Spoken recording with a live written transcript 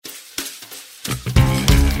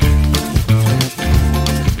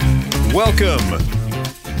Welcome,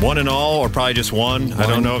 one and all, or probably just one. I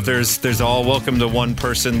don't know if there's all. Welcome to one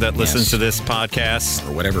person that listens to this podcast.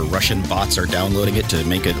 Or whatever Russian bots are downloading it to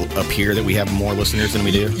make it appear that we have more listeners than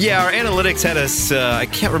we do. Yeah, our analytics had us, I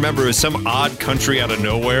can't remember, it was some odd country out of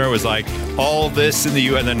nowhere. It was like all this in the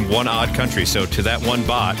U and then one odd country. So to that one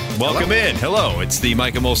bot, welcome in. Hello, it's the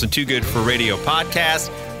Mike and Molson Too Good for Radio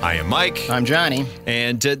podcast. I am Mike. I'm Johnny.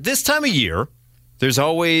 And this time of year, there's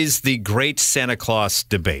always the great Santa Claus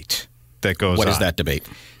debate that goes on. What is that debate?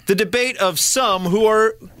 The debate of some who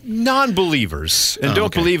are non-believers and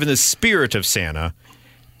don't believe in the spirit of Santa,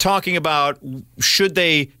 talking about should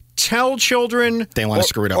they tell children they want to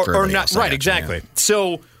screw it up for everybody else. Right, exactly. Yeah.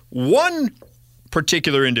 So one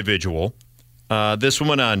particular individual, this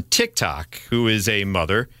woman on TikTok, who is a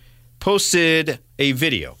mother, posted a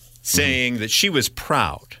video saying that she was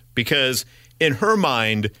proud because in her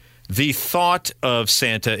mind, the thought of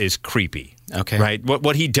Santa is creepy. Okay. Right?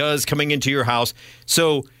 What he does coming into your house.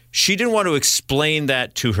 So she didn't want to explain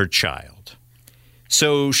that to her child.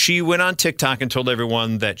 So she went on TikTok and told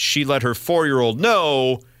everyone that she let her 4-year-old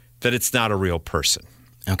know that it's not a real person.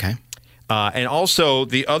 Okay. And also,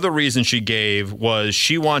 the other reason she gave was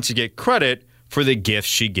she wants to get credit for the gifts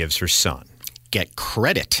she gives her son. Get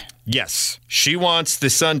credit? Yes. She wants the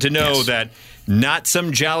son to know that not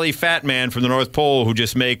some jolly fat man from the North Pole who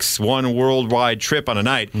just makes one worldwide trip on a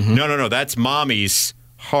night. Mm-hmm. No. That's mommy's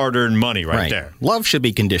hard-earned money right there. Love should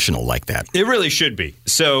be conditional like that. It really should be.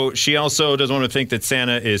 So she also doesn't want to think that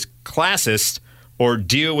Santa is classist or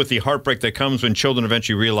deal with the heartbreak that comes when children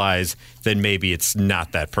eventually realize that maybe it's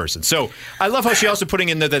not that person. So I love how she also putting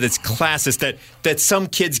in there that it's classist, that some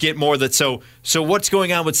kids get more. So what's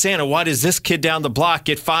going on with Santa? Why does this kid down the block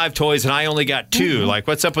get 5 toys and I only got 2? Mm-hmm. Like,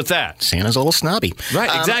 what's up with that? Santa's a little snobby.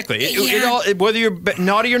 Right, exactly. It all, whether you're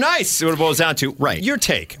naughty or nice, what it boils down to. Right. Your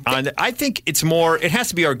take on it. I think it's more, it has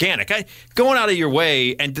to be organic. Going out of your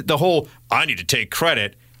way and the whole, I need to take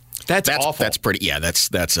credit. That's awful. That's pretty. Yeah, that's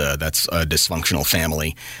a dysfunctional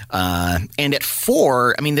family. And at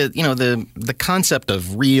 4, I mean, the concept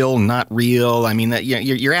of real, not real. I mean, that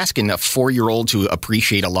you're asking a 4-year-old to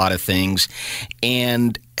appreciate a lot of things,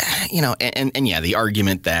 and the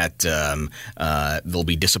argument that they'll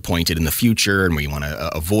be disappointed in the future, and we want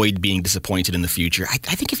to avoid being disappointed in the future. I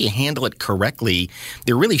think if you handle it correctly,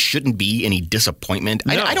 there really shouldn't be any disappointment.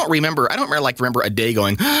 No. I don't remember a day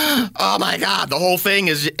going, oh my God, the whole thing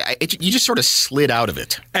is. You just sort of slid out of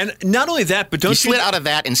it. And not only that, but you slid out of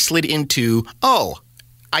that and slid into,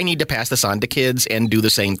 I need to pass this on to kids and do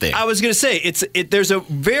the same thing. I was going to say, there's a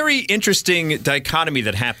very interesting dichotomy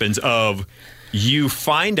that happens of you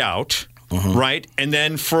find out, right? And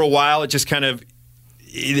then for a while, it just kind of,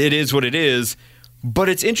 it is what it is. But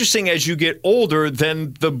it's interesting as you get older,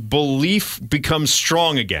 then the belief becomes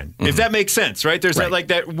strong again. If that makes sense, right? There's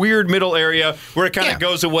that weird middle area where it kind of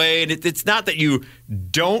goes away. And it's not that you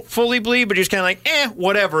don't fully believe, but you're just kind of like,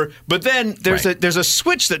 whatever. But then there's a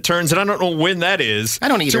switch that turns, and I don't know when that is. I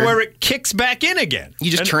don't either. To where it kicks back in again.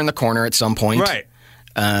 You just turn the corner at some point. Right.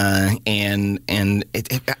 And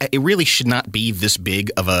it really should not be this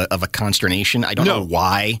big of a consternation. I don't know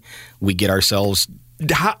why we get ourselves.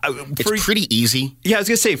 It's pretty easy. Yeah, I was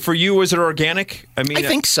gonna say, for you, was it organic? I mean, I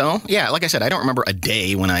think so. Yeah, like I said, I don't remember a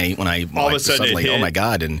day when I all of a sudden suddenly, oh my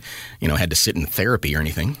God, and had to sit in therapy or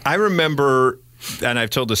anything. I remember, and I've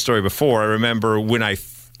told this story before. I remember when I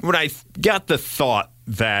got the thought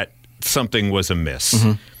that something was amiss,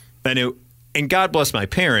 and God bless my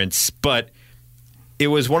parents, but it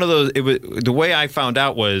was one of those. It was the way I found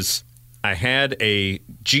out was I had a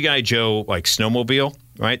G.I. Joe snowmobile,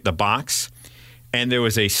 right, the box. And there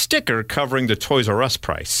was a sticker covering the Toys R Us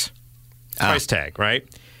price tag, right?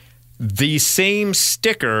 The same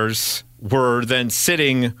stickers were then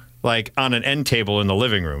sitting on an end table in the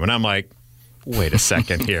living room, and I'm like, wait a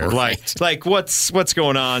second here, like what's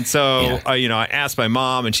going on? So I asked my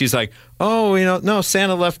mom, and she's like, no,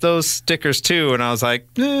 Santa left those stickers too, and I was like,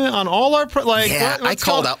 on all our I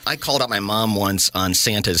called out my mom once on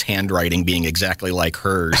Santa's handwriting being exactly like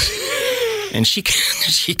hers. And she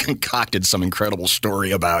concocted some incredible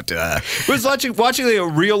story about. It was watching a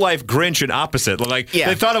real life Grinch and opposite.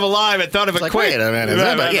 They thought of a line, I thought of a quick. Wait a minute,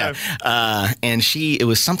 and it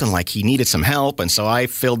was something like he needed some help, and so I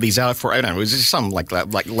filled these out for. I don't know, it was just something like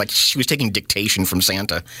that, like she was taking dictation from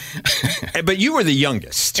Santa. But you were the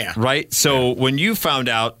youngest, right? So when you found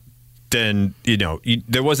out, then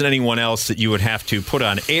there wasn't anyone else that you would have to put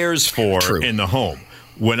on airs for in the home.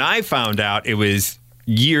 When I found out, it was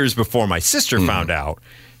years before my sister found out.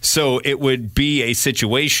 So it would be a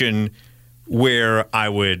situation where I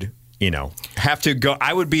would, have to go.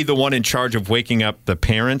 I would be the one in charge of waking up the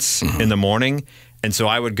parents in the morning. And so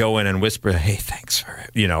I would go in and whisper, "Hey, thanks for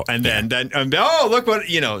it," and then oh, look what,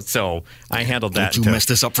 so I handled that. Don't you mess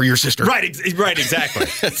this up for your sister. Right, exactly.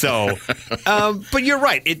 So, but you're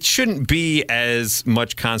right. It shouldn't be as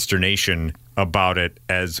much consternation about it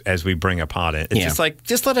as we bring upon it. It's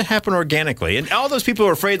just let it happen organically. And all those people who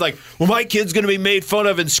are afraid, like, well, my kid's going to be made fun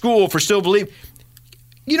of in school for still believing.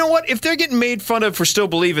 You know what? If they're getting made fun of for still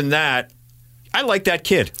believing that, I like that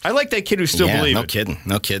kid. I like that kid who still believes.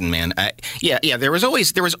 No kidding, man. There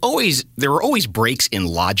were always breaks in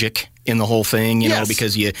logic in the whole thing, you know,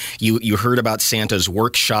 because you heard about Santa's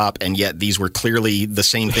workshop, and yet these were clearly the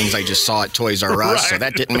same things I just saw at Toys R Us, so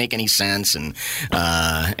that didn't make any sense, and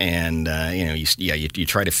you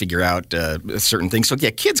try to figure out certain things. So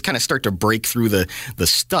kids kind of start to break through the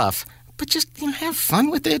stuff. But just have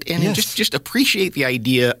fun with it, and just appreciate the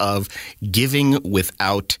idea of giving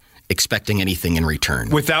without expecting anything in return.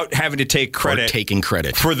 Without having to take credit. Or taking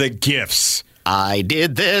credit. For the gifts. I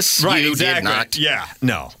did this. Right, you exactly. did not. Yeah,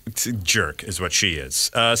 no. It's a jerk is what she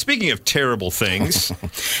is. Speaking of terrible things,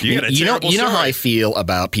 you know how I feel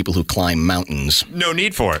about people who climb mountains. No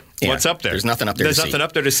need for it. Yeah, what's up there? There's nothing up there There's nothing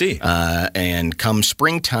up there to see. And come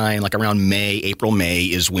springtime, like around April, May,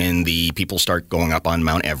 is when the people start going up on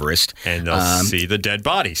Mount Everest. And they'll see the dead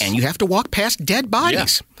bodies. And you have to walk past dead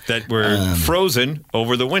bodies. That were frozen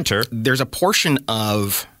over the winter. There's a portion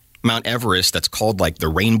of Mount Everest that's called like the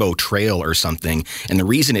Rainbow Trail or something, and the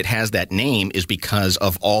reason it has that name is because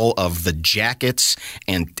of all of the jackets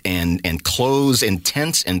and clothes and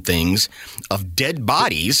tents and things of dead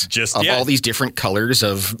bodies all these different colors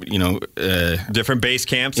of different base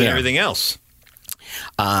camps and everything else.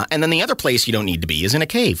 And then the other place you don't need to be is in a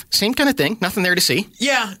cave. Same kind of thing. Nothing there to see.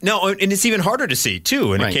 Yeah. No, and it's even harder to see,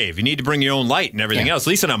 too, in a cave. You need to bring your own light and everything else. At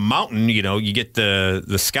least on a mountain, you get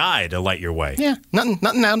the sky to light your way. Yeah. Nothing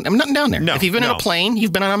down there. No, if you've been on a plane,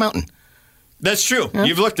 you've been on a mountain. That's true. Yeah.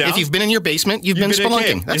 You've looked down. If you've been in your basement, you've been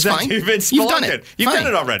spelunking. That's fine. You've been spelunking. You've done it. You've done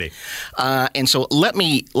it already. And so let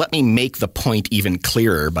me make the point even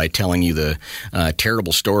clearer by telling you the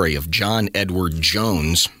terrible story of John Edward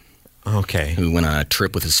Jones. Okay. Who went on a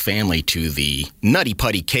trip with his family to the Nutty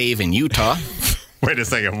Putty Cave in Utah. Wait a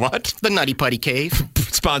second, what? The Nutty Putty Cave.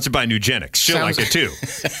 Sponsored by Nugenics. She'll like it too.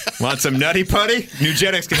 Want some Nutty Putty?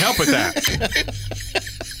 Nugenics can help with that.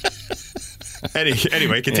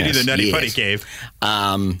 Anyway, continue the Nutty Putty Cave.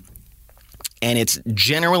 And it's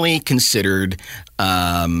generally considered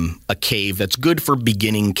a cave that's good for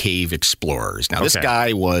beginning cave explorers. Now, this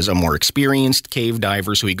guy was a more experienced cave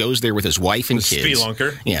diver, so he goes there with his wife and kids.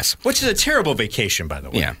 Spelunker. Yes. Which is a terrible vacation, by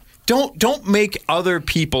the way. Yeah. Don't make other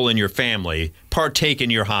people in your family partake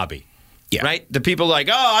in your hobby. Yeah. Right? The people like,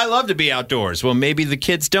 I love to be outdoors. Well, maybe the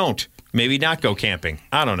kids don't. Maybe not go camping.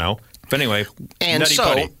 I don't know. But anyway, Nutty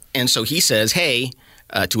Putty. And so he says, hey,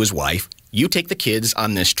 to his wife, you take the kids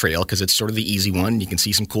on this trail because it's sort of the easy one. You can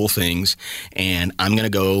see some cool things. And I'm going to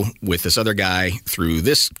go with this other guy through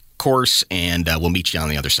this course, and we'll meet you on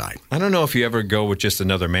the other side. I don't know if you ever go with just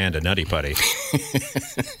another man to Nutty Putty.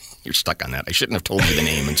 You're stuck on that. I shouldn't have told you the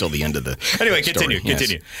name until the end of the Anyway, story.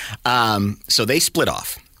 Continue. So they split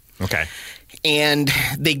off. Okay. And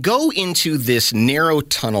they go into this narrow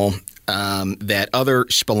tunnel that other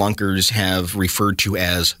spelunkers have referred to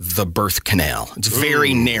as the birth canal. It's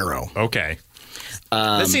very narrow. Okay.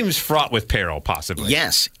 That seems fraught with peril, possibly.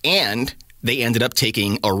 Yes. And they ended up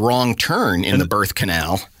taking a wrong turn in the birth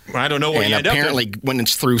canal. I don't know what you end up. And apparently when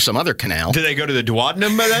it's through some other canal. Did they go to the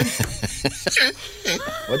duodenum by then?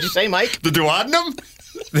 What'd you say, Mike? The duodenum?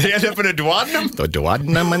 They end up in a duodenum? The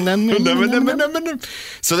duodenum.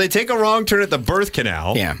 So they take a wrong turn at the birth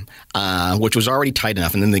canal. Yeah, which was already tight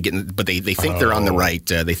enough, and then they think they're on the right.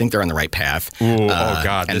 They think they're on the right path. Ooh,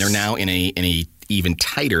 God! And they're now in a even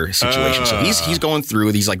tighter situation. So he's going through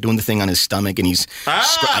it. He's like doing the thing on his stomach, and he's.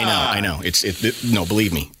 I know. No,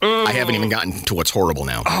 believe me. I haven't even gotten to what's horrible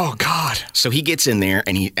now. Oh God! So he gets in there,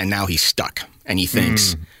 and now he's stuck, and he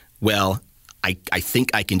thinks, well. I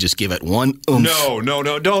think I can just give it one oomph. No. And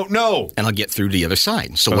I'll get through to the other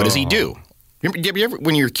side. So what does he do? Remember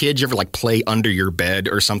when you're a kid, you ever like play under your bed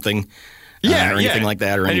or something? Or anything like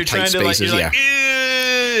that, or any tight spaces?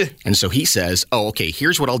 And so he says, okay,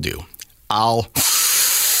 here's what I'll do. I'll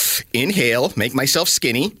inhale, make myself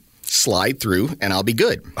skinny, slide through, and I'll be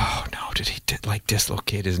good. Oh, no. Did he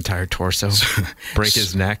dislocate his entire torso? Break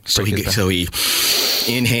his neck? So he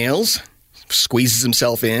inhales, squeezes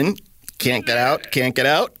himself in, can't get out.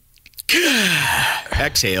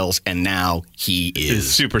 Exhales, and now he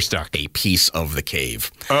is super stuck. A piece of the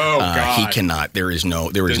cave. Oh God! He cannot. There is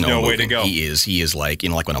no way to go. He is like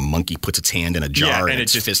like when a monkey puts its hand in a jar and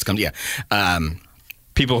its fist comes. Yeah.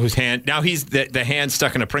 people whose hand now he's the hand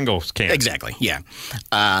stuck in a Pringles can. Exactly. Yeah.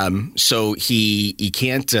 So he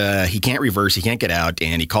can't reverse. He can't get out,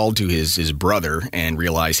 and he called to his brother and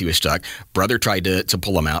realized he was stuck. Brother tried to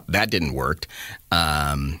pull him out. That didn't work,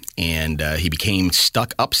 and he became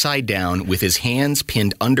stuck upside down with his hands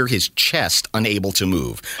pinned under his chest, unable to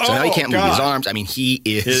move. So now he can't move his arms. I mean, he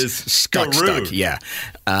is stuck. Yeah.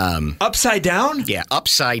 Upside down. Yeah,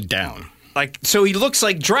 upside down. Like, so he looks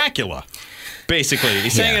like Dracula. Basically,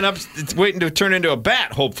 he's hanging up, waiting to turn into a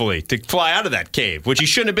bat, hopefully, to fly out of that cave, which he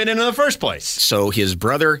shouldn't have been in the first place. So his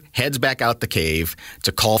brother heads back out the cave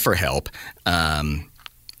to call for help. What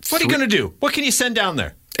are you going to do? What can you send down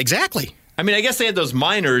there? Exactly. I mean, I guess they had those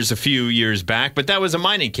miners a few years back, but that was a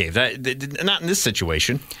mining cave. Not in this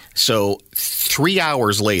situation. So 3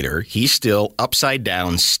 hours later, he's still upside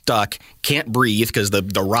down, stuck, can't breathe because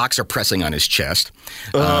the rocks are pressing on his chest.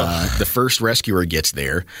 The first rescuer gets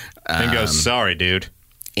there. And goes, sorry, dude.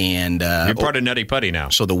 And you're part of Nutty Putty now.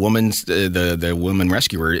 So the woman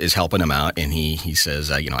rescuer is helping him out, and he says,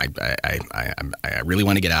 I really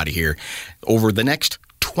want to get out of here. Over the next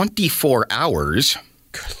 24 hours,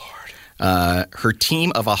 good Lord. Her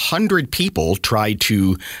team of 100 people tried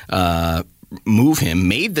to move him,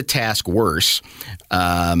 made the task worse.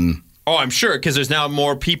 I'm sure, because there's now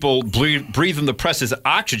more people breathing the press's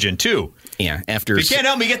oxygen, too. Yeah. If you can't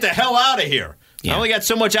help me, get the hell out of here. Yeah. I only got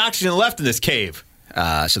so much oxygen left in this cave.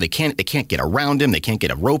 So they can't get around him. They can't get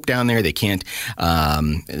a rope down there. They can't.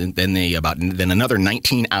 Then another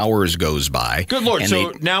 19 hours goes by. Good Lord!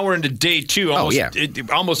 So now we're into day 2.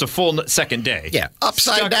 Almost a full second day. Yeah,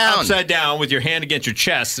 upside down with your hand against your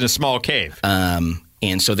chest in a small cave.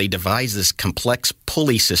 And so they devise this complex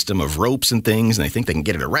pulley system of ropes and things, and they think they can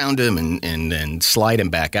get it around him and slide him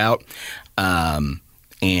back out.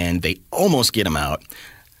 And they almost get him out.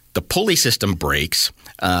 The pulley system breaks.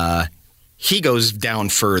 He goes down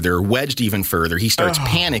further, wedged even further. He starts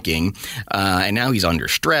panicking, and now he's under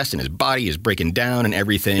stress, and his body is breaking down and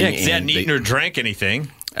everything. Yeah, because he hadn't eaten or drank anything,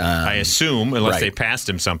 I assume, unless they passed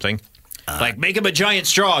him something. Like, make him a giant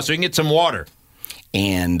straw so he can get some water.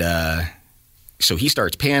 And so he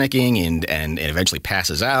starts panicking and eventually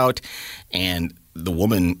passes out, and the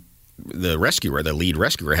woman, the lead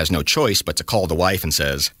rescuer, has no choice but to call the wife and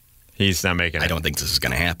says, he's not making it. I don't think this is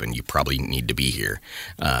going to happen. You probably need to be here.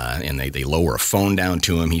 And they lower a phone down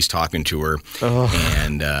to him. He's talking to her.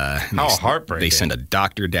 And how heartbreaking. They send a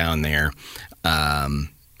doctor down there. And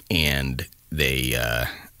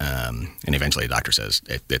eventually the doctor says,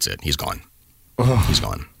 that's it. He's gone. He's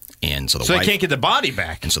gone. And so they can't get the body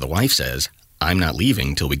back. And so the wife says, I'm not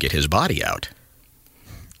leaving till we get his body out.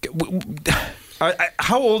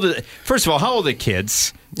 How old is it? First of all, how old are the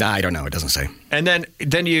kids? I don't know. It doesn't say. And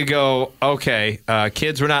then you go, okay,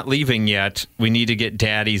 kids, we're not leaving yet. We need to get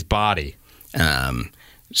Daddy's body.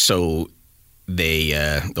 So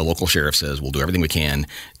the local sheriff says we'll do everything we can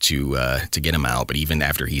to get him out. But even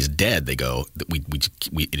after he's dead, they go,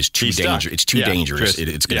 it is too dangerous. It's too dangerous.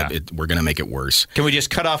 We're gonna make it worse. Can we just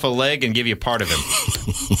cut off a leg and give you part of him?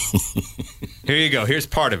 Here you go. Here's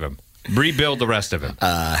part of him. Rebuild the rest of him.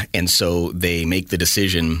 And so they make the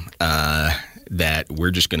decision that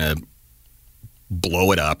we're just going to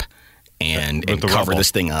blow it up and cover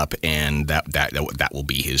this thing up, and that will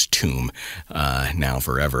be his tomb now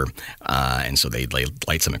forever. And so they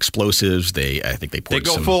light some explosives. I think they poured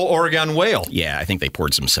some full Oregon Whale. Yeah, I think they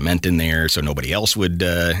poured some cement in there so nobody else would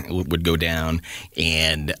go down.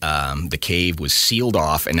 And the cave was sealed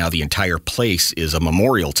off, and now the entire place is a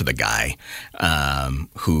memorial to the guy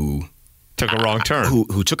who took a wrong turn.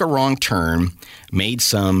 Who took a wrong turn, made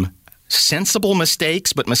some sensible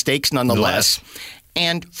mistakes, but mistakes nonetheless.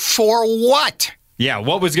 And for what? Yeah,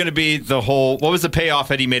 what was going to be what was the payoff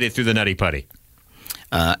had he made it through the Nutty Putty?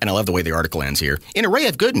 And I love the way the article ends here. In a ray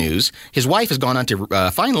of good news, his wife has gone on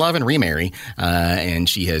to find love and remarry, and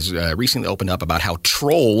she has recently opened up about how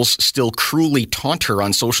trolls still cruelly taunt her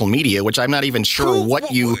on social media, which I'm not even sure what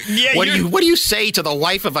do you say to the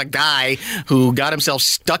wife of a guy who got himself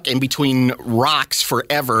stuck in between rocks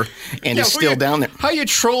forever and is still down there. How are you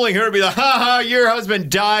trolling her to be like, ha ha, your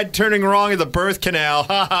husband died turning wrong in the birth canal,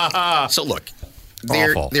 ha ha ha. So look,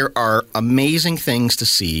 there are amazing things to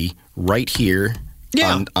see right here.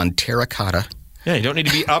 Yeah. On terracotta. Yeah, you don't need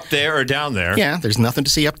to be up there or down there. Yeah, there's nothing to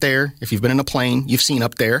see up there. If you've been in a plane, you've seen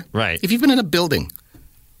up there. Right. If you've been in a building,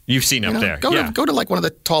 you've seen up there. Go to like one of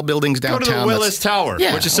the tall buildings downtown. Go to the Willis Tower,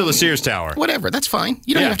 which is still the Sears Tower. Whatever, that's fine.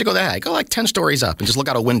 You don't even have to go that high. Go like 10 stories up and just look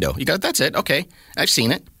out a window. That's it. Okay, I've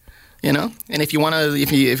seen it. And if you want to,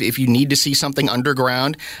 if you need to see something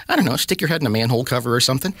underground, I don't know, stick your head in a manhole cover or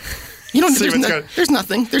something. You don't. See There's, what's going- there's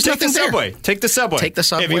nothing. There's Take nothing the there. subway. Take the subway. Take the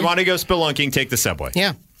subway. If you want to go spelunking, take the subway.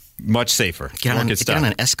 Yeah. Much safer. Get on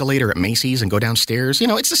an escalator at Macy's and go downstairs.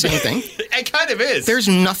 It's the same thing. It kind of is. There's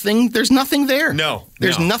nothing there. No.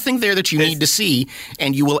 There's nothing there that you need to see,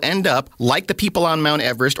 and you will end up like the people on Mount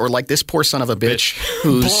Everest or like this poor son of a bitch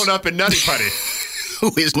who's blown up in Nutty Putty.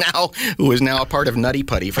 who is now a part of Nutty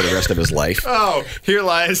Putty for the rest of his life. Oh, here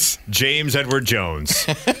lies James Edward Jones.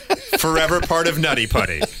 Forever part of Nutty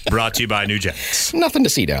Putty. Brought to you by New Jacks. Nothing to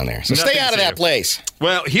see down there. So Nothing stay out of that place.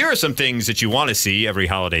 Well, here are some things that you want to see every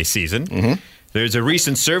holiday season. Mm-hmm. There's a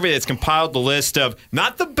recent survey that's compiled the list of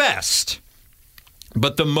not the best,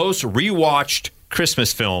 but the most rewatched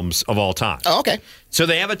Christmas films of all time. Oh, okay. So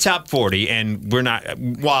they have a top 40,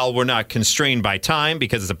 and while we're not constrained by time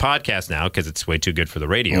because it's a podcast now, because it's way too good for the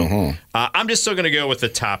radio, I'm just still going to go with the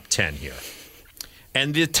top 10 here.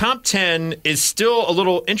 And the top 10 is still a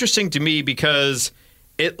little interesting to me because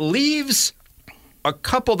it leaves a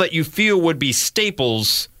couple that you feel would be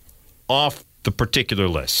staples off the particular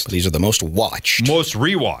list. These are the most watched. Most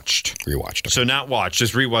rewatched. Rewatched. Okay. So not watched,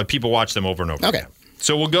 just rewatched. People watch them over and over again.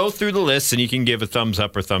 So we'll go through the list, and you can give a thumbs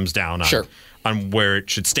up or thumbs down on where it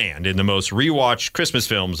should stand in the most rewatched Christmas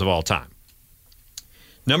films of all time.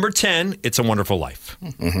 Number 10, It's a Wonderful Life.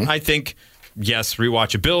 Mm-hmm. I think, yes,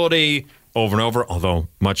 rewatchability over and over, although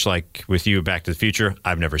much like with you, Back to the Future,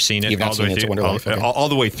 I've never seen it. You've not seen It's a Wonderful Life? Okay. All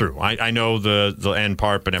the way through. I know the end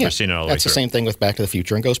part, but never seen it all the way through. That's the same thing with Back to the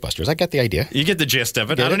Future and Ghostbusters. I get the idea. You get the gist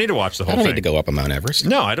of it. I don't need to watch the whole thing. I don't need to go up on Mount Everest.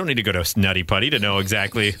 No, I don't need to go to Nutty Putty to know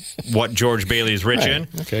exactly what George Bailey is rich in.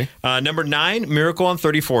 Okay. Number 9, Miracle on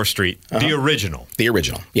 34th Street, the original. The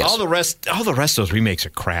original, yes. All the rest of those remakes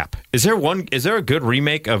are crap. Is there a good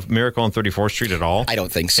remake of Miracle on 34th Street at all? I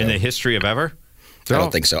don't think so. In the history of ever? I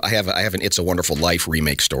don't think so. I have an It's a Wonderful Life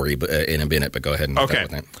remake story in a minute, but go ahead and go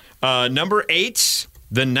with that. Number 8,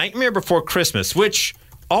 The Nightmare Before Christmas, which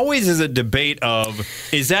always is a debate of,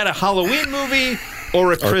 is that a Halloween movie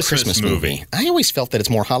or a Christmas movie? I always felt that it's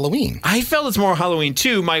more Halloween. I felt it's more Halloween,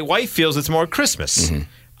 too. My wife feels it's more Christmas. Mm-hmm.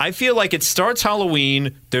 I feel like it starts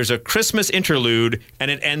Halloween, there's a Christmas interlude, and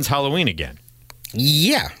it ends Halloween again.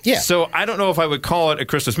 Yeah. So I don't know if I would call it a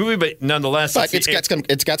Christmas movie, but nonetheless, but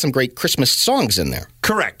it's got some great Christmas songs in there.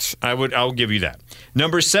 Correct. I'll give you that.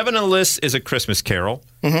 Number 7 on the list is A Christmas Carol.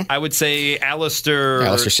 Mm-hmm. I would say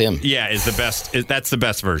Alistair Sim. Yeah, is the best. That's the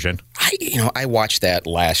best version. I watched that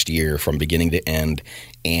last year from beginning to end,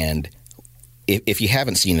 and if you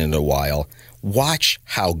haven't seen it in a while, watch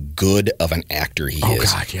how good of an actor he is.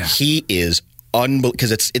 Oh God, yeah. He is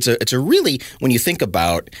because it's a really, when you think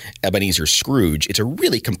about Ebenezer Scrooge, it's a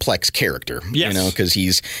really complex character. Yes. Because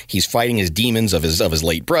he's fighting his demons of his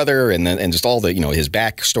late brother, and just all the his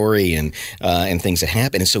backstory and things that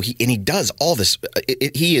happen, and so he does all this.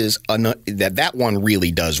 He is that one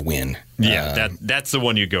really does win. Yeah, that's the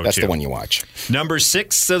one you go to. That's the one you watch. Number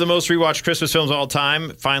 6 of the most rewatched Christmas films of all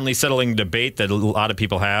time, finally settling debate that a lot of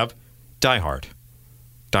people have, Die Hard.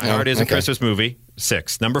 Die Hard is a Christmas movie.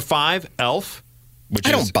 6. Number 5, Elf.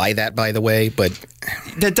 I don't buy that, by the way, but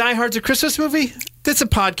the Die Hard's a Christmas movie? That's a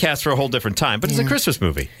podcast for a whole different time, but it's a Christmas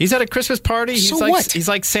movie. He's at a Christmas party. He's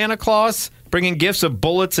like Santa Claus, bringing gifts of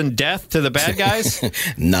bullets and death to the bad guys.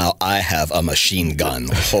 Now I have a machine gun.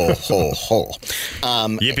 Ho, ho, ho.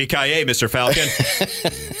 Yippee-ki-yay, Mr. Falcon.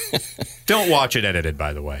 Don't watch it edited,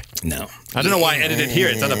 by the way. No. I don't know why I edited here.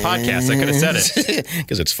 It's on the podcast. I could have said it.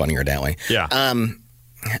 Because it's funnier that way. Yeah.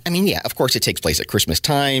 Of course it takes place at Christmas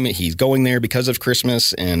time. He's going there because of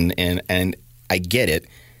Christmas, and I get it.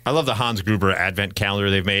 I love the Hans Gruber advent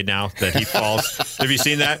calendar they've made now that he falls. Have you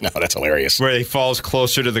seen that? No, that's hilarious. Where he falls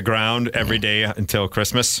closer to the ground every day until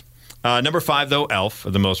Christmas. Number 5, though, Elf,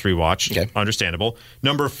 the most rewatched. Okay. Understandable.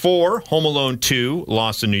 Number 4, Home Alone 2,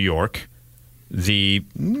 Lost in New York.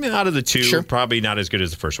 Out of the two, probably not as good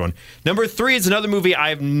as the first one. Number 3 is another movie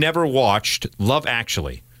I've never watched, Love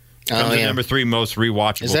Actually. Comes in number 3 most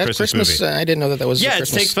rewatchable Is that Christmas movie. I didn't know that was it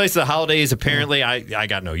Christmas. takes place at the holidays, apparently. I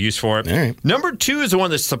got no use for it. All right. Number 2 is the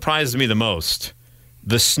one that surprises me the most.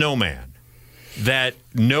 The Snowman. That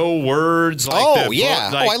no words. I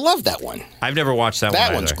love that one. I've never watched that one.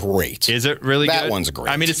 That one's great. Is it really good? That one's great.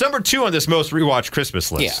 I mean, it's number 2 on this most rewatched Christmas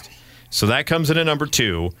list. Yeah. So that comes in at number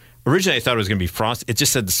 2. Originally, I thought it was going to be Frosty. It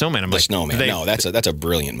just said The Snowman. The Snowman. No, that's a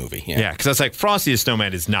brilliant movie. Yeah, because I was like, Frosty the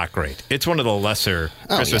Snowman is not great. It's one of the lesser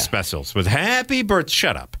Christmas specials with Happy Birthday.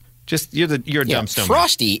 Shut up. Just you're a dumb snowman.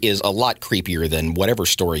 Frosty is a lot creepier than whatever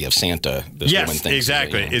story of Santa this woman thinks.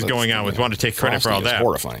 Exactly. Is going on with wanting to take credit for all that.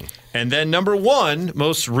 Horrifying. And then number 1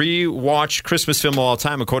 most rewatched Christmas film of all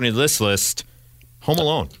time, according to this list, Home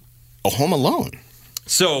Alone. Oh, Home Alone.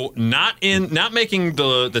 So not making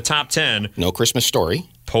the top 10. No Christmas Story.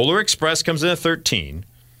 Polar Express comes in at 13.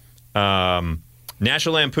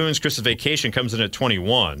 National Lampoon's Christmas Vacation comes in at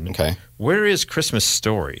 21. Okay. Where is Christmas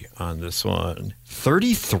Story on this one?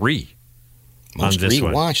 33. Most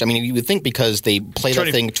rewatched. I mean, you would think because they play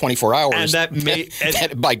that thing 24 hours, and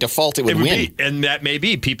that by default it would win. And that may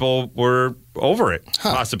be people were over it,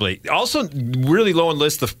 possibly. Also, really low on the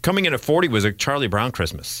list, coming in at 40 was a Charlie Brown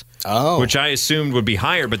Christmas, which I assumed would be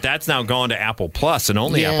higher, but that's now gone to Apple Plus and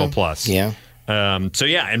only Apple Plus. Yeah.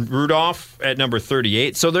 And Rudolph at number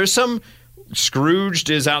 38. So there's some. Scrooged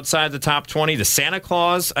is outside the top 20. The Santa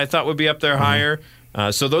Claus, I thought, would be up there higher.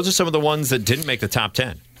 So those are some of the ones that didn't make the top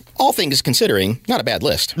 10. All things considering, not a bad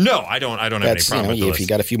list. No, I don't have any problem with the list. If you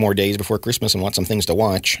got a few more days before Christmas and want some things to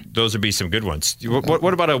watch. Those would be some good ones.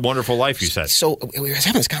 What about A Wonderful Life, you said? So we were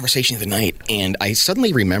having this conversation the other night, and I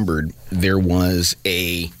suddenly remembered there was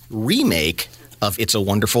a remake of It's a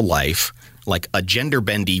Wonderful Life, like a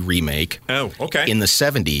gender-bendy remake. Oh, okay. In the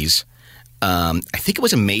 70s. I think it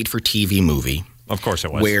was a made-for-TV movie. Of course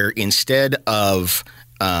it was. Where instead of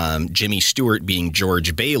Jimmy Stewart being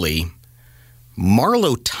George Bailey,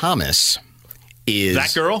 Marlo Thomas is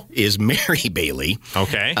that girl? Is Mary Bailey.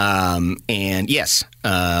 Okay. And yes,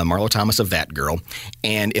 Marlo Thomas of That Girl.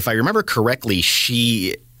 And if I remember correctly,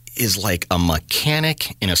 she is like a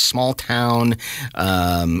mechanic in a small town,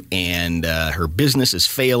 and her business is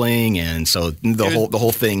failing, and so the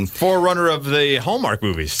whole thing. Forerunner of the Hallmark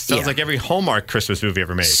movies. Sounds like every Hallmark Christmas movie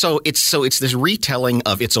ever made. So it's this retelling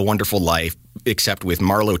of It's a Wonderful Life, except with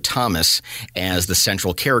Marlo Thomas as the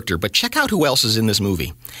central character. But check out who else is in this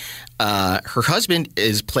movie. Her husband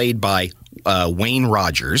is played by Wayne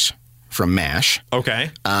Rogers from MASH.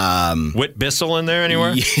 Okay. Whit Bissell in there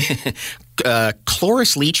anywhere?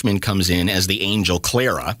 Cloris Leachman comes in as the angel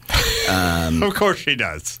Clara. Of course she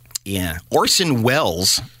does. Yeah. Orson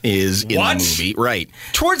Welles is in the movie. Right.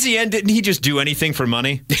 Towards the end, didn't he just do anything for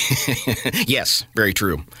money? Yes, very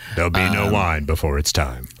true. There'll be no wine before it's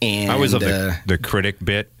time. And I always love the critic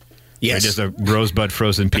bit. Yes. Just a rosebud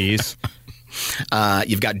frozen peas.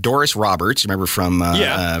 You've got Doris Roberts, remember from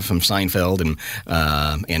Seinfeld,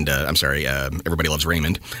 and I'm sorry, Everybody Loves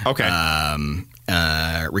Raymond. Okay.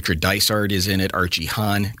 Richard Dysart is in it. Archie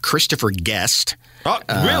Hahn. Christopher Guest.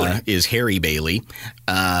 Really? Is Harry Bailey.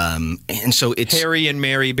 And so it's Harry and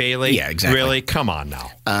Mary Bailey. Yeah, exactly. Really? Come on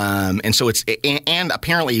now. And so it's and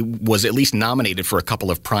apparently was at least nominated for a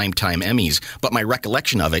couple of primetime Emmys. But my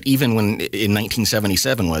recollection of it, even when in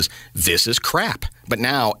 1977, was this is crap. But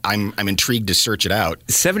now I'm intrigued to search it out.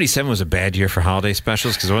 77 was a bad year for holiday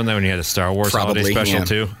specials because wasn't that when you had a Star Wars holiday special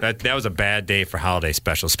too? That was a bad day for holiday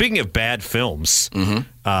specials. Speaking of bad films,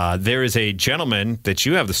 there is a gentleman that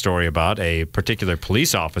you have the story about, a particular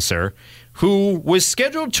police officer who was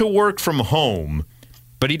scheduled to work from home,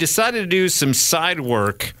 but he decided to do some side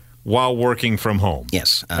work while working from home.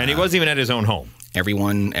 Yes. And he wasn't even at his own home.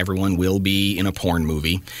 Everyone will be in a porn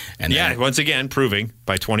movie. And once again, proving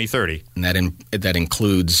by 2030. And that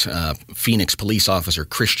includes Phoenix police officer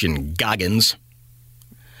Christian Goggins,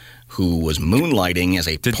 who was moonlighting as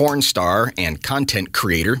a porn star and content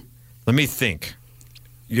creator. Let me think.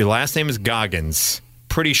 Your last name is Goggins.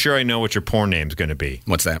 Pretty sure I know what your porn name's going to be.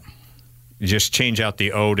 What's that? You just change out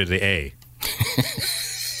the O to the A.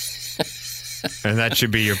 And that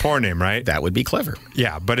should be your porn name, right? That would be clever.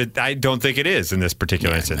 Yeah, but I don't think it is in this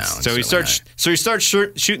particular instance. No, so he starts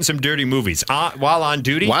shooting some dirty movies while on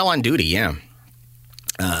duty. While on duty, yeah.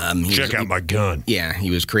 Check out my gun. Yeah,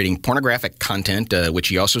 he was creating pornographic content, which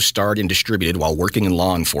he also starred and distributed while working in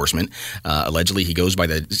law enforcement. Allegedly, he goes by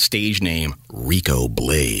the stage name Rico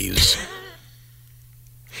Blaze.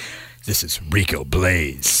 This is Rico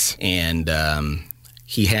Blaze. And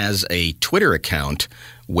he has a Twitter account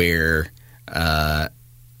where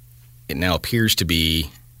it now appears to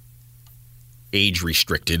be age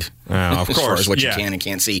restricted, of as course, far as what you can and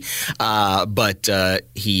can't see. But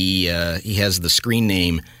he has the screen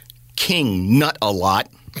name King Nut a Lot.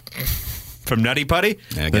 From Nutty Putty?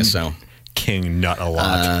 I guess so. King Nut a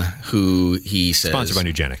Lot. Who he says... Sponsored by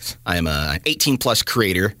Nugenics. I am an 18-plus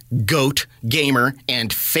creator, goat, gamer,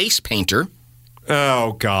 and face painter.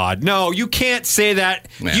 Oh, God. No, you can't say that.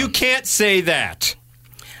 Well, you can't say that.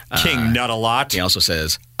 King Nut a Lot. He also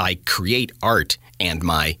says, I create art, and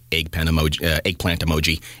my eggplant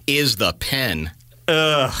emoji is the pen.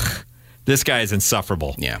 Ugh. This guy is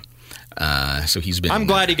insufferable. Yeah. So he's been... I'm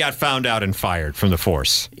glad he got found out and fired from the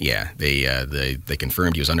force. Yeah. They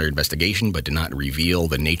confirmed he was under investigation, but did not reveal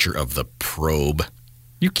the nature of the probe.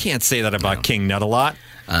 You can't say that about King Nut a Lot.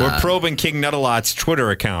 We're probing King Nut a Lot's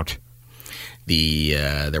Twitter account.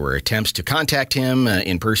 There were attempts to contact him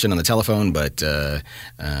in person on the telephone, but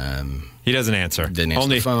he doesn't answer. Didn't answer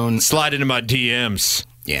the phone. Slide into my DMs.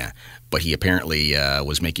 Yeah, but he apparently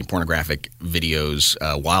was making pornographic videos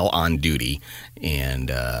while on duty, and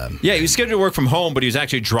yeah, he was scheduled to work from home, but he was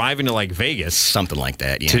actually driving to like Vegas, something like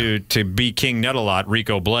that. Yeah, to be King Nutalot,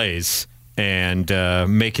 Rico Blaze, and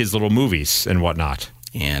make his little movies and whatnot.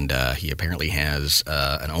 And he apparently has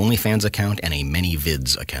an OnlyFans account and a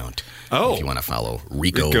ManyVids account. Oh, if you want to follow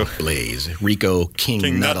Rico Blaze, Rico King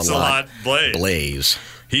Nutalot Blaze.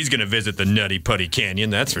 He's going to visit the Nutty Putty Canyon,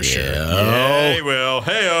 that's for sure. Yeah, he will.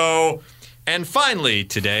 Hey-oh. And finally,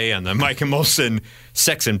 today on the Mike and Molson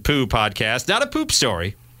Sex and Poo podcast, not a poop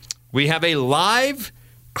story, we have a live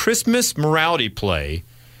Christmas morality play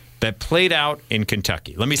that played out in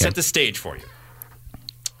Kentucky. Let me set the stage for you.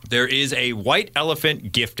 There is a white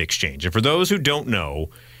elephant gift exchange. And for those who don't know,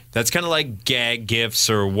 that's kind of like gag gifts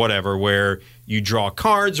or whatever, where you draw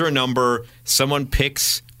cards or a number, someone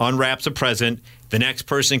unwraps a present, the next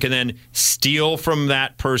person can then steal from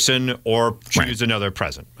that person or choose another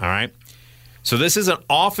present, all right? So this is an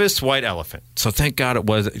office white elephant. So thank God it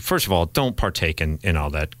was. First of all, don't partake in all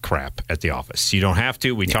that crap at the office. You don't have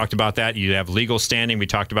to. We talked about that. You have legal standing. We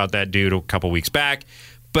talked about that dude a couple weeks back.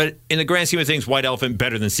 But in the grand scheme of things, white elephant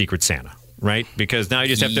better than Secret Santa, right? Because now you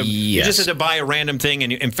just have to buy a random thing,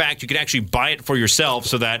 and in fact, you could actually buy it for yourself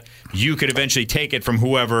so that you could eventually take it from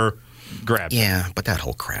whoever grabbed it. Yeah, but that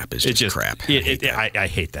whole crap is just crap. I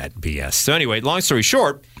hate that BS. So anyway, long story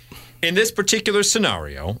short, in this particular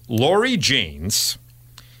scenario, Lori Janes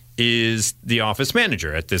is the office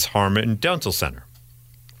manager at this Harmon Dental Center.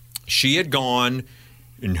 She had gone,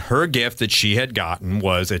 and her gift that she had gotten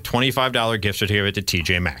was a $25 gift certificate to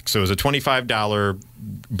TJ Maxx. So it was a $25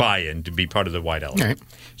 buy-in to be part of the White Elephant. Right.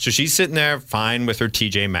 So she's sitting there fine with her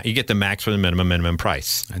TJ Maxx. You get the max for the minimum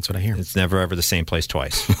price. That's what I hear. It's never ever the same place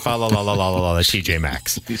twice. Fa la la la la la the TJ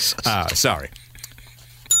Maxx. Sorry.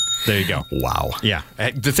 There you go. Wow. Yeah.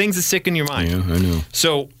 The things that stick in your mind. Yeah, I know.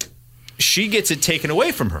 So she gets it taken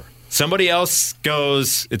away from her. Somebody else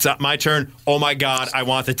goes, it's not my turn. Oh, my God, I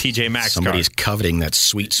want the TJ Maxx Somebody's card. coveting that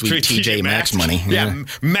sweet TJ Maxx money. Yeah,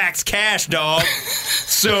 Max cash, dog.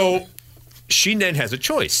 So she then has a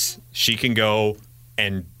choice. She can go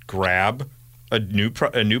and grab a new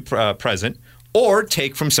present or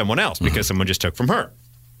take from someone else because someone just took from her.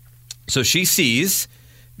 So she sees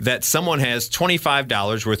that someone has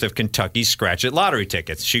 $25 worth of Kentucky Scratch-It lottery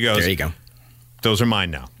tickets. She goes, there you go. Those are mine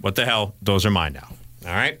now. What the hell? Those are mine now.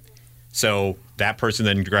 All right? So that person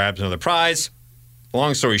then grabs another prize.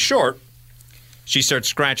 Long story short, she starts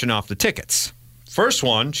scratching off the tickets. First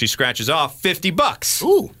one, she scratches off $50.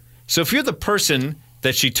 Ooh. So if you're the person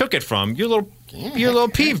that she took it from, you're a little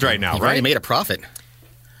peeved right now, You've right? already made a profit.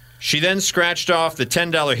 She then scratched off the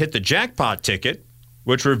 $10 hit the jackpot ticket,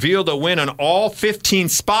 which revealed a win on all 15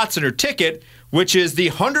 spots in her ticket, which is the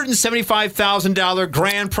 $175,000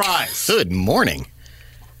 grand prize. Good morning.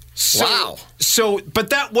 Wow. But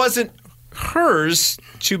that wasn't hers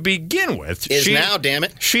to begin with. Now, damn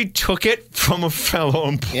it. She took it from a fellow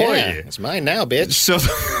employee. Yeah, it's mine now, bitch. So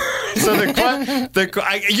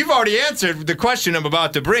you've already answered the question I'm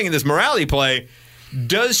about to bring in this morality play.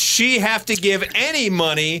 Does she have to give any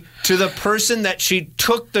money to the person that she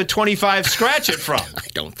took the 25 scratch it from? I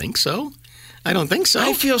don't think so.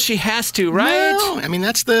 I feel she has to, right? No, I mean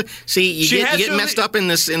that's you get messed up in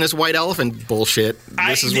this white elephant bullshit.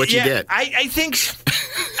 This is what you get. I think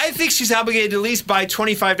she's obligated to at least buy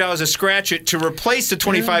 $25 a scratch it to replace the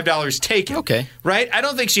 $25 taken. Okay, right? I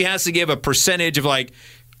don't think she has to give a percentage of like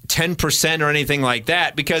 10% or anything like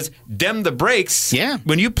that because dem the breaks. Yeah.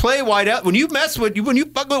 When you play when you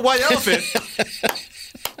fuck with white elephant.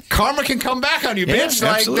 Karma can come back on you, bitch.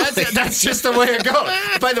 Absolutely. That's just the way it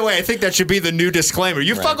goes. By the way, I think that should be the new disclaimer.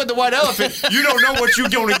 You fuck with the white elephant, you don't know what you're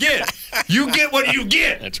going to get. You get what you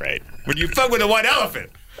get. That's right. When you fuck with the white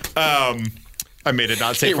elephant. I made it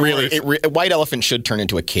not safe for words. White elephant should turn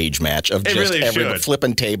into a cage match of just everyone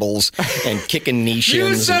flipping tables and kicking knee shins.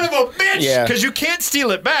 You son of a bitch! Yeah. Because you can't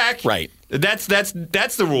steal it back. Right. That's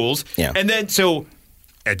the rules. Yeah. And then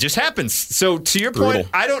it just happens. So to your point,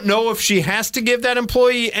 Brutal. I don't know if she has to give that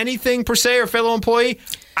employee anything per se or fellow employee.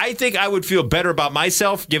 I think I would feel better about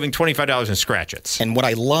myself giving $25 in scratch-its. And what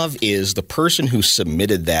I love is the person who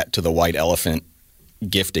submitted that to the White Elephant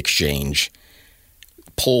gift exchange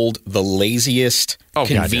pulled the laziest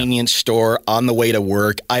convenience store on the way to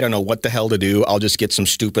work. I don't know what the hell to do. I'll just get some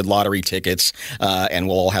stupid lottery tickets and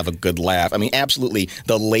we'll all have a good laugh. I mean, absolutely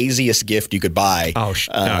the laziest gift you could buy. Oh,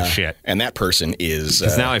 shit. And that person is...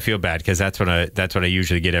 Because now I feel bad because that's what I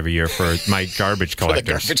usually get every year for my garbage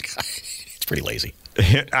collectors. For the garbage guy. It's pretty lazy.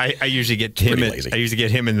 I usually get him. I usually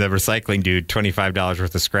get him and the recycling dude $25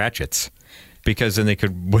 worth of scratch-its. because then they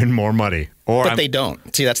could win more money. But they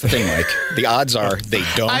don't. See, that's the thing, Mike. The odds are they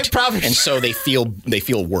don't, and so they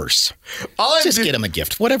feel worse. Just get them a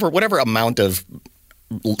gift, whatever amount of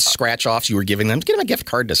scratch-offs you were giving them. Get them a gift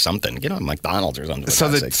card to something. Get them McDonald's or something.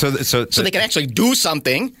 So they can actually do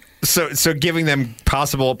something. So giving them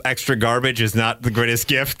possible extra garbage is not the greatest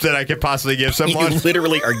gift that I could possibly give someone? You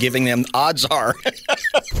literally are giving them, odds are.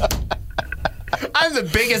 I'm the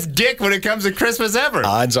biggest dick when it comes to Christmas ever.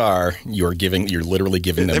 Odds are you're literally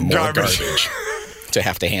giving them more garbage to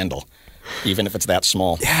have to handle, even if it's that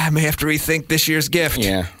small. Yeah, I may have to rethink this year's gift.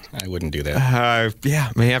 Yeah, I wouldn't do that.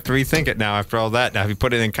 Yeah, may have to rethink it now after all that. Now, if you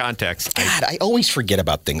put it in context. God, I always forget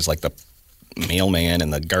about things like the mailman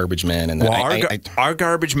and the garbage man. And our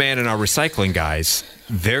garbage man and our recycling guys,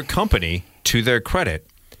 their company, to their credit,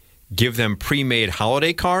 give them pre-made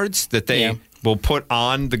holiday cards that they will put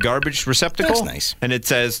on the garbage receptacle. That's nice. And it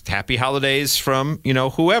says, Happy Holidays from,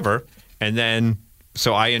 whoever. And then,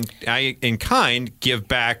 so I in kind, give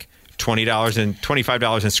back $20 and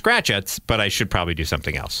 $25 in scratch-ets, but I should probably do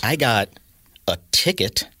something else. I got a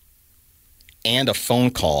ticket and a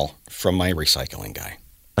phone call from my recycling guy.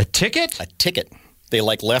 A ticket? A ticket. They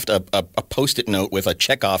left a Post-it note with a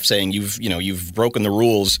checkoff saying you've broken the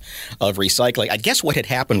rules of recycling. I guess what had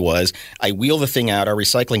happened was I wheel the thing out. Our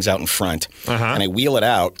recycling's out in front, and I wheel it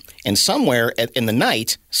out. And somewhere in the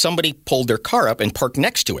night, somebody pulled their car up and parked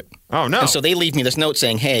next to it. Oh, no. And so they leave me this note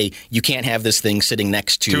saying, hey, you can't have this thing sitting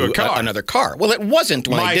next to another car. Well, it wasn't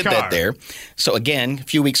when I did that there. So, again, a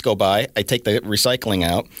few weeks go by. I take the recycling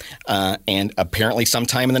out, and apparently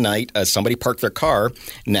sometime in the night, somebody parked their car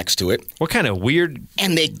next to it. What kind of weird...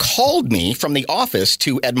 And they called me from the office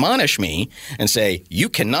to admonish me and say, you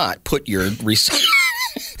cannot put your recycling...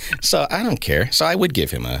 So I don't care. So I would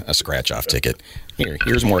give him a scratch-off ticket.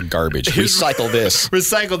 Here's more garbage. Recycle this.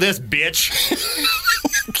 Recycle this, bitch.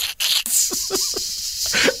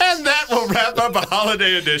 And that will wrap up a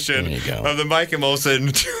holiday edition of the Mike and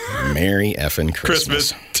Molson Merry effing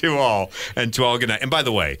Christmas to all. And to all, good night. And by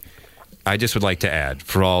the way, I just would like to add,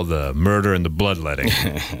 for all the murder and the bloodletting,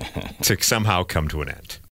 to somehow come to an end.